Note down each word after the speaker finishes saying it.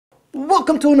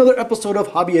welcome to another episode of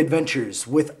Hobby Adventures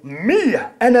with me,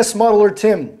 NS Modeler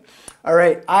Tim. All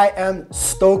right, I am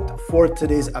stoked for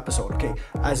today's episode, okay?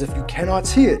 As if you cannot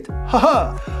see it,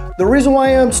 haha. The reason why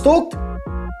I am stoked,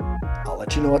 I'll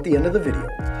let you know at the end of the video.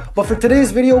 But for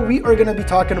today's video, we are gonna be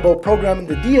talking about programming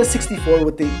the DS64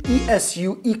 with the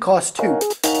ESU ECoS2.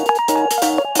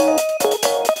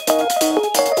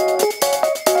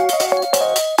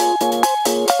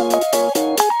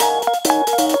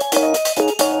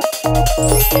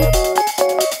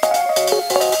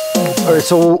 Alright,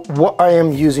 so what I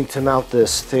am using to mount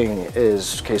this thing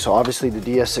is, okay, so obviously the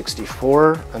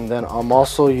DS64, and then I'm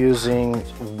also using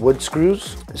wood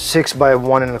screws, 6 by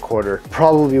 1 1/4.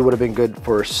 Probably would have been good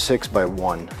for 6 by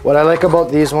 1. What I like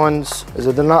about these ones is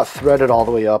that they're not threaded all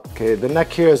the way up. Okay, the neck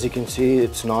here, as you can see,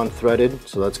 it's non-threaded,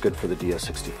 so that's good for the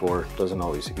DS64. Doesn't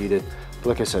always eat it. But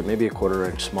like I said, maybe a 1/4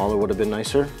 inch smaller would have been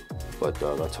nicer, but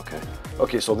that's okay.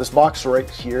 Okay, so this box right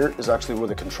here is actually where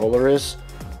the controller is.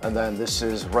 And then this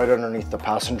is right underneath the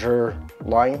passenger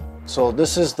line. So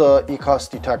this is the ECoS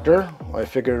detector. I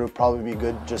figured it would probably be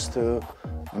good just to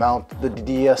mount the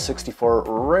DS64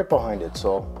 right behind it.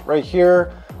 So right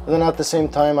here, and then at the same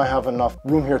time, I have enough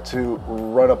room here to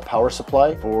run a power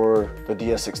supply for the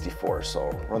DS64. So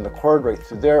run the cord right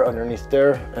through there, underneath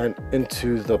there, and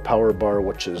into the power bar,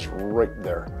 which is right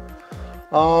there.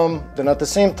 Then at the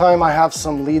same time, I have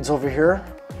some leads over here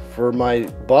for my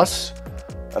bus,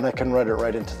 and I can run it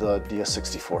right into the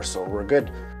DS64, so we're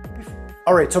good.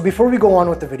 All right, so before we go on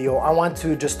with the video, I want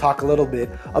to just talk a little bit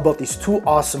about these two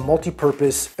awesome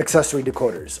multi-purpose accessory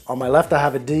decoders. On my left, I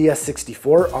have a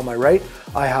DS64. On my right,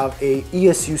 I have a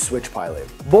ESU Switch Pilot.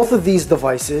 Both of these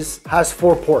devices has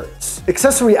 4 ports.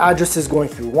 Accessory addresses going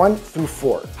through 1 through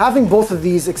 4. Having both of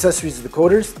these accessories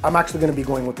decoders, I'm actually gonna be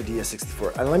going with the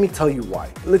DS64, and let me tell you why.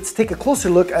 Let's take a closer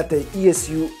look at the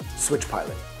ESU Switch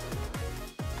Pilot.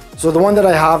 So the one that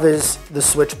I have is the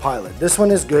Switch Pilot. This one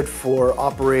is good for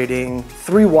operating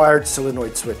 3 wired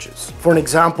solenoid switches. For an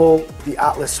example, the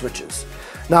Atlas switches.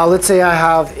 Now let's say I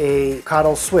have a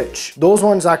Tortoise switch. Those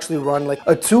ones actually run like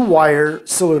a 2-wire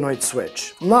solenoid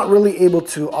switch. I'm not really able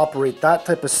to operate that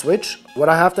type of switch. What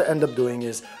I have to end up doing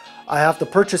is I have to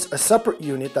purchase a separate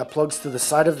unit that plugs to the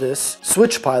side of this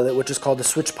Switch Pilot, which is called the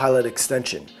Switch Pilot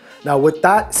extension. Now with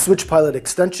that Switch Pilot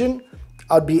extension,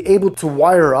 I'd be able to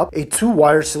wire up a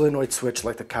 2-wire solenoid switch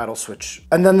like the Tortoise switch.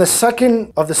 And then the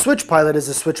second of the Switch Pilot is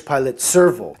the Switch Pilot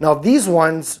servo. Now these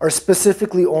ones are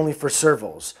specifically only for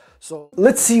servos. So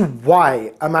let's see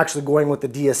why I'm actually going with the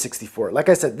DS64. Like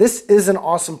I said, this is an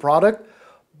awesome product,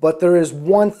 but there is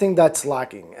one thing that's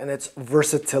lacking, and it's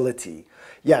versatility.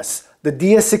 Yes, the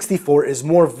DS64 is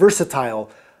more versatile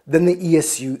than the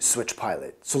ESU Switch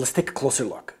Pilot. So let's take a closer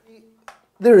look.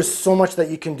 There is so much that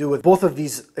you can do with both of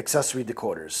these accessory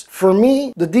decoders. For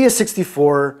me, the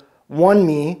DS64 won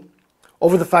me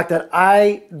over the fact that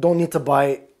I don't need to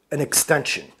buy an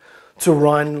extension to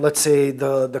run, let's say,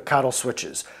 the Tortoise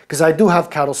switches, because I do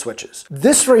have Tortoise switches.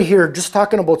 This right here, just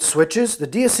talking about switches, the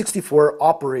DS64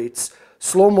 operates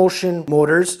slow motion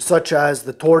motors such as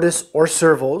the Tortoise or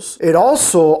servos. It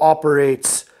also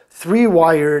operates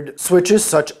 3-wired switches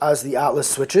such as the Atlas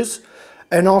switches,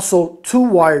 and also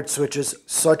 2-wired switches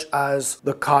such as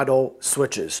the Tortoise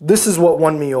switches. This is what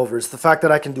won me over, is the fact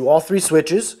that I can do all 3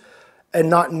 switches and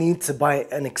not need to buy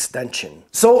an extension.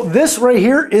 So this right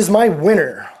here is my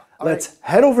winner. Let's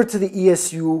head over to the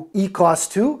ESU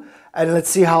ECoS2 and let's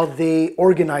see how they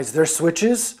organize their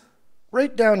switches.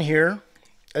 Right down here,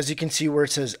 as you can see where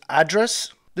it says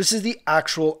address, this is the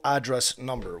actual address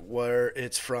number, where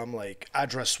it's from like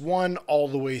address 1 all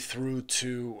the way through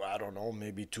to, I don't know,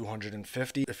 maybe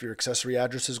 250 if your accessory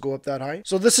addresses go up that high.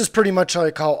 So this is pretty much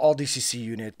like how all DCC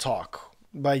units talk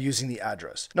by using the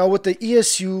address. Now with the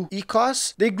ESU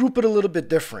ECoS, they group it a little bit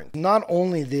different. Not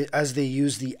only as they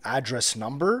use the address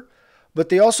number, but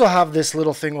they also have this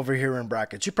little thing over here in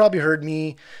brackets. You probably heard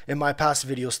me in my past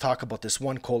videos talk about this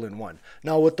 1:1.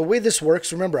 Now with the way this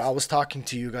works, remember I was talking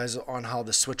to you guys on how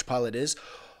the Switch Pilot is.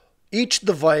 Each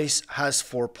device has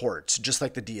 4 ports, just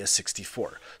like the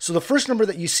DS64. So the first number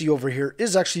that you see over here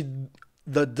is actually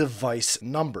the device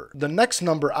number. The next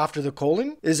number after the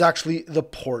colon is actually the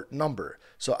port number.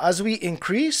 So as we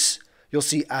increase, you'll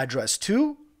see address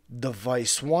 2,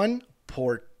 device 1,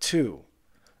 port 2.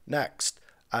 Next,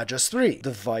 address 3,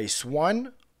 device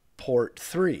 1, port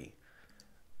 3.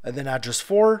 And then address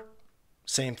 4,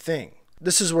 same thing.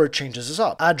 This is where it changes us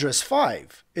up. Address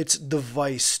 5, it's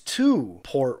device 2,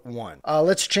 port 1.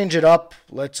 Let's change it up.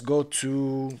 Let's go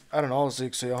to, I don't know,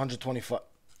 let's say 125.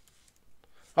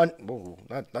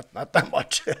 Not that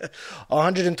much.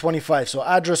 125. So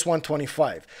address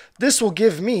 125. This will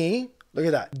give me Look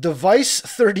at that. Device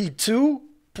 32,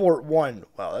 port 1.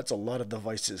 Wow, that's a lot of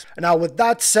devices. Now, with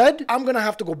that said, I'm going to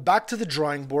have to go back to the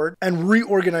drawing board and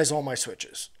reorganize all my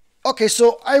switches. Okay,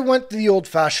 so I went the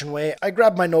old-fashioned way. I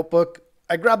grabbed my notebook,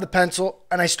 I grabbed the pencil,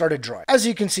 and I started drawing. As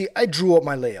you can see, I drew up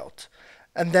my layout.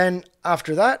 And then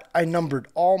after that, I numbered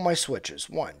all my switches.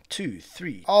 1, 2,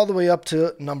 3, all the way up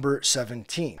to number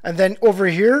 17. And then over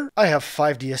here, I have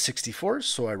 5 DS64s,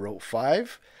 so I wrote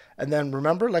 5. And then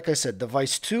remember, like I said,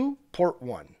 device 2, port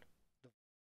 1.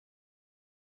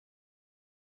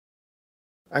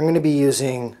 I'm going to be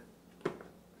using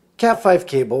Cat5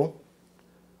 cable,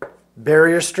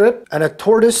 barrier strip, and a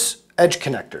Tortoise edge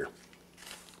connector.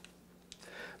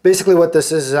 Basically what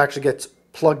this is actually gets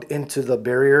plugged into the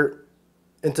barrier,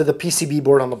 into the PCB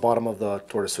board on the bottom of the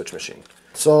Tortoise Switch Machine.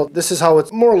 So this is how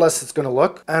it's more or less it's going to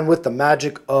look. And with the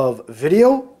magic of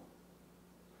video,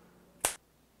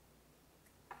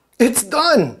 it's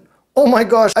done. Oh my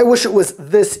gosh, I wish it was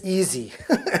this easy.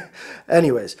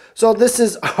 Anyways, so this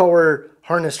is our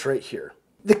harness right here.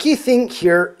 The key thing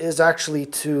here is actually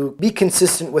to be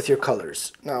consistent with your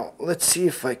colors. Now, let's see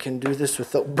if I can do this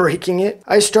without breaking it.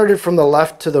 I started from the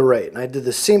left to the right, and I did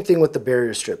the same thing with the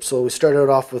barrier strip. So we started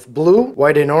off with blue,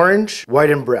 white and orange, white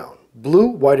and brown. Blue,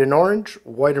 white and orange,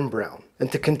 white and brown.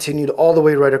 And to continue all the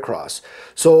way right across.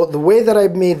 So the way that I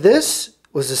made this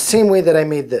was the same way that I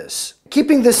made this.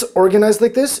 Keeping this organized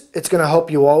like this, it's going to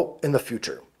help you out in the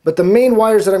future. But the main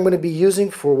wires that I'm going to be using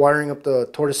for wiring up the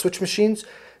Tortoise Switch machines,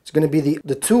 it's going to be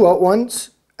the 2 out ones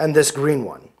and this green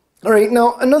one. All right,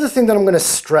 now another thing that I'm going to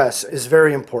stress is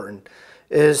very important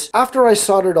is after I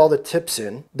soldered all the tips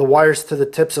in, the wires to the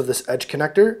tips of this edge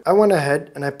connector, I went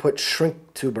ahead and I put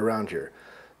shrink tube around here.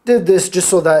 Did this just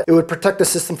so that it would protect the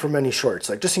system from any shorts,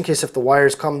 like just in case if the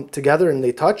wires come together and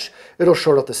they touch, it'll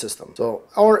short out the system. So,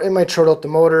 or it might short out the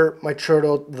motor, might short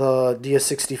out the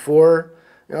DS64.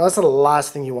 You know, that's the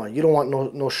last thing you want. You don't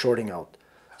want no shorting out.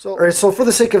 So, all right, so for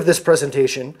the sake of this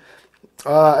presentation,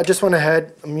 I just went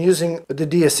ahead, I'm using the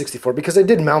DS64 because I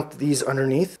did mount these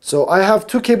underneath. So I have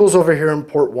 2 cables over here in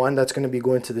port 1 that's going to be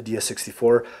going to the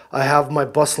DS64. I have my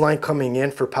bus line coming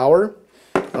in for power.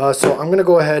 So I'm going to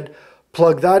go ahead,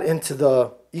 plug that into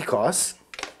the ECoS,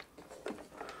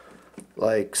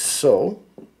 like so.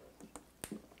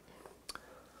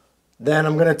 Then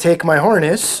I'm going to take my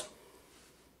harness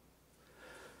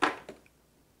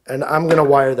and I'm going to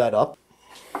wire that up.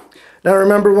 Now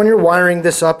remember, when you're wiring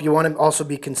this up, you want to also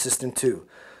be consistent too.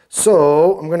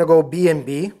 So I'm going to go B and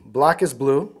B, black is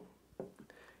blue,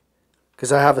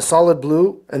 because I have a solid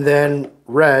blue, and then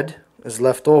red is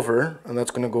left over, and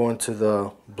that's going to go into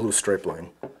the blue stripe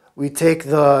line. We take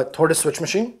the Tortoise Switch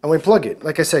Machine and we plug it.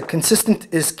 Like I said, consistent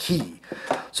is key.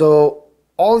 So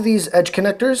all of these edge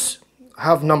connectors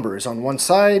have numbers on one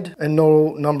side and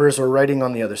no numbers or writing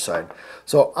on the other side.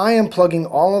 So I am plugging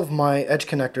all of my edge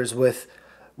connectors with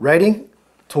writing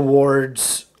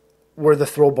towards where the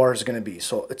throw bar is going to be.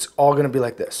 So it's all going to be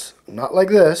like this. Not like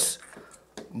this,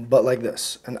 but like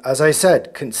this. And as I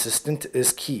said, consistent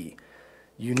is key.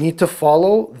 You need to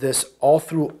follow this all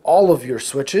through all of your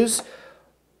switches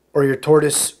or your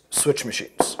Tortoise switch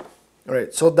machines. All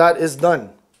right, so that is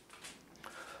done.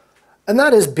 And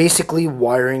that is basically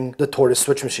wiring the Tortoise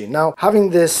switch machine. Now,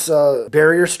 having this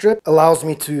barrier strip allows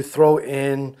me to throw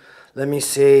in, let me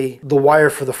say, the wire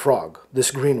for the frog, this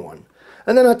green one.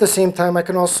 And then at the same time, I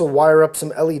can also wire up some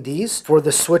LEDs for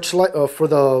the switch light, for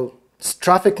the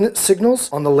traffic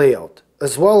signals on the layout.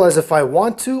 As well as if I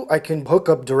want to, I can hook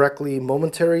up directly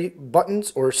momentary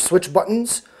buttons or switch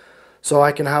buttons. So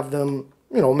I can have them,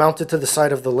 you know, mounted to the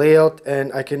side of the layout,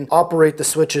 and I can operate the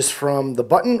switches from the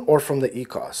button or from the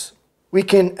ECoS. We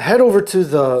can head over to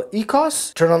the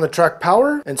ECoS, turn on the track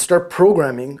power, and start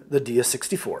programming the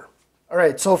DS64.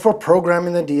 Alright, so for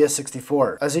programming the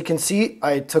DS64, as you can see,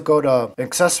 I took out an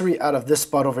accessory out of this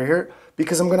spot over here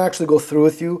because I'm going to actually go through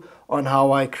with you on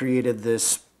how I created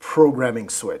this programming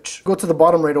switch. Go to the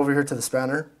bottom right over here to the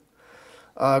spanner.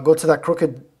 Go to that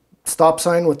crooked stop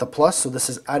sign with the plus, so this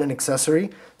is add an accessory.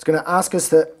 It's going to ask us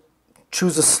to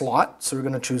choose a slot, so we're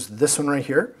going to choose this one right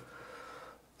here.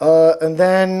 And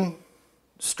then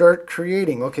start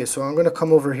creating. Okay, so I'm going to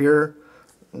come over here,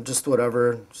 just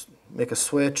whatever, just make a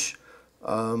switch.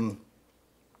 We'll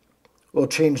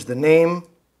change the name,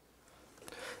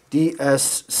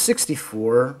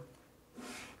 DS64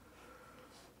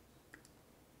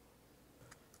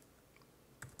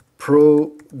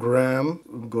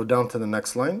 program. Go down to the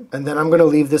next line, and then I'm going to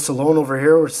leave this alone over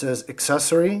here where it says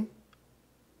accessory.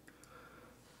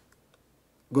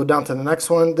 Go down to the next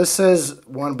one. This says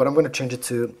 1, but I'm going to change it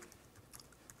to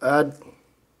add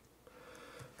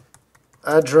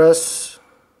address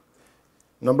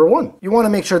number 1. You want to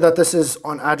make sure that this is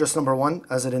on address number 1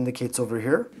 as it indicates over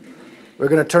here. We're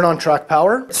going to turn on track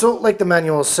power. So like the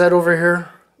manual said over here,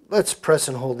 let's press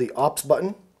and hold the ops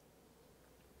button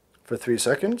for 3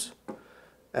 seconds.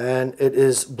 And it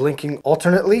is blinking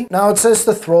alternately. Now it says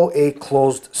to throw a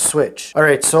closed switch. All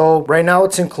right, so right now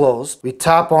it's in closed. We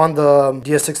tap on the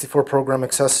DS64 program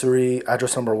accessory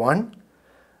address number 1.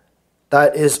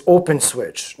 That is open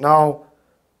switch. Now,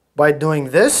 by doing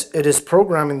this, it is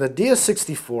programming the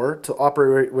DS64 to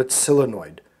operate with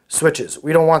solenoid switches.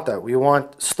 We don't want that. We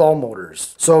want stall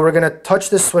motors. So we're gonna touch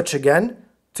this switch again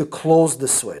to close the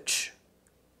switch.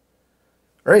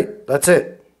 All right, that's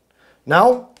it.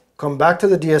 Now, come back to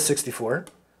the DS64,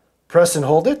 press and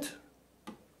hold it.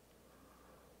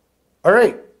 All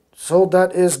right, so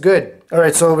that is good. All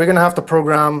right, so we're gonna have to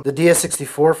program the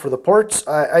DS64 for the ports.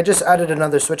 I just added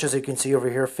another switch, as you can see over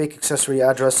here, fake accessory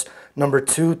address number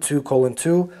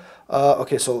 2:2:2.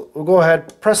 Okay, so we'll go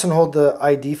ahead, press and hold the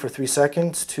ID for 3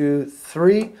 seconds, 2,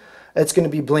 3. It's gonna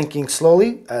be blinking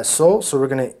slowly, as so. So we're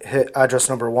gonna hit address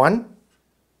number 1.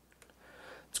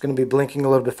 It's gonna be blinking a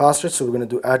little bit faster, so we're gonna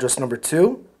do address number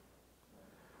 2.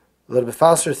 A little bit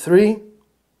faster, 3,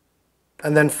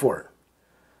 and then 4.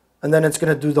 And then it's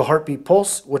going to do the heartbeat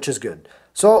pulse, which is good.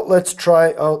 So let's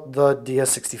try out the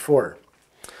DS64.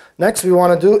 Next we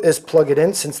want to do is plug it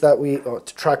in, since that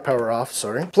to track power off,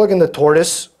 sorry. Plug in the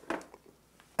Tortoise,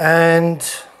 and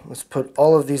let's put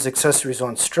all of these accessories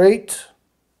on straight.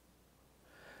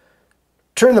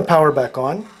 Turn the power back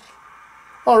on.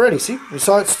 Already, see, you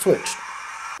saw it switched.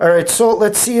 All right, so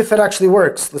let's see if it actually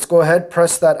works. Let's go ahead,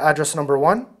 press that address number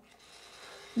 1.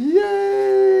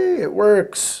 Yay, it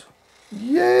works.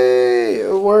 Yay,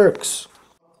 it works.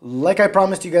 Like I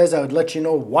promised you guys, I would let you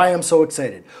know why I'm so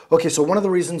excited. Okay, so one of the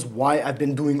reasons why I've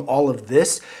been doing all of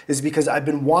this is because I've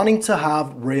been wanting to have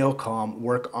Railcom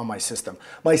work on my system.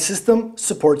 My system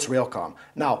supports Railcom.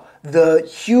 Now, the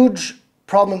huge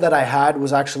problem that I had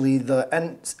was actually the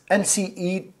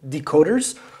NCE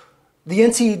decoders. The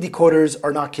NCE decoders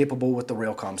are not capable with the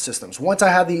Railcom systems. Once I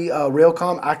had the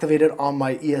Railcom activated on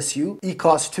my ESU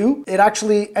ECoS2, it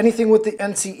actually, anything with the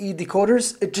NCE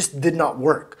decoders, it just did not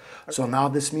work. So now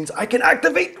this means I can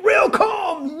activate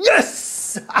Railcom!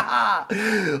 Yes!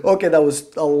 Okay, that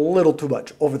was a little too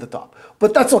much, over the top.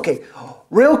 But that's okay.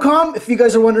 Railcom, if you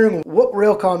guys are wondering what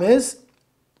Railcom is,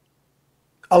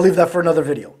 I'll leave that for another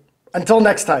video. Until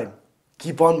next time,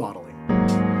 keep on modeling.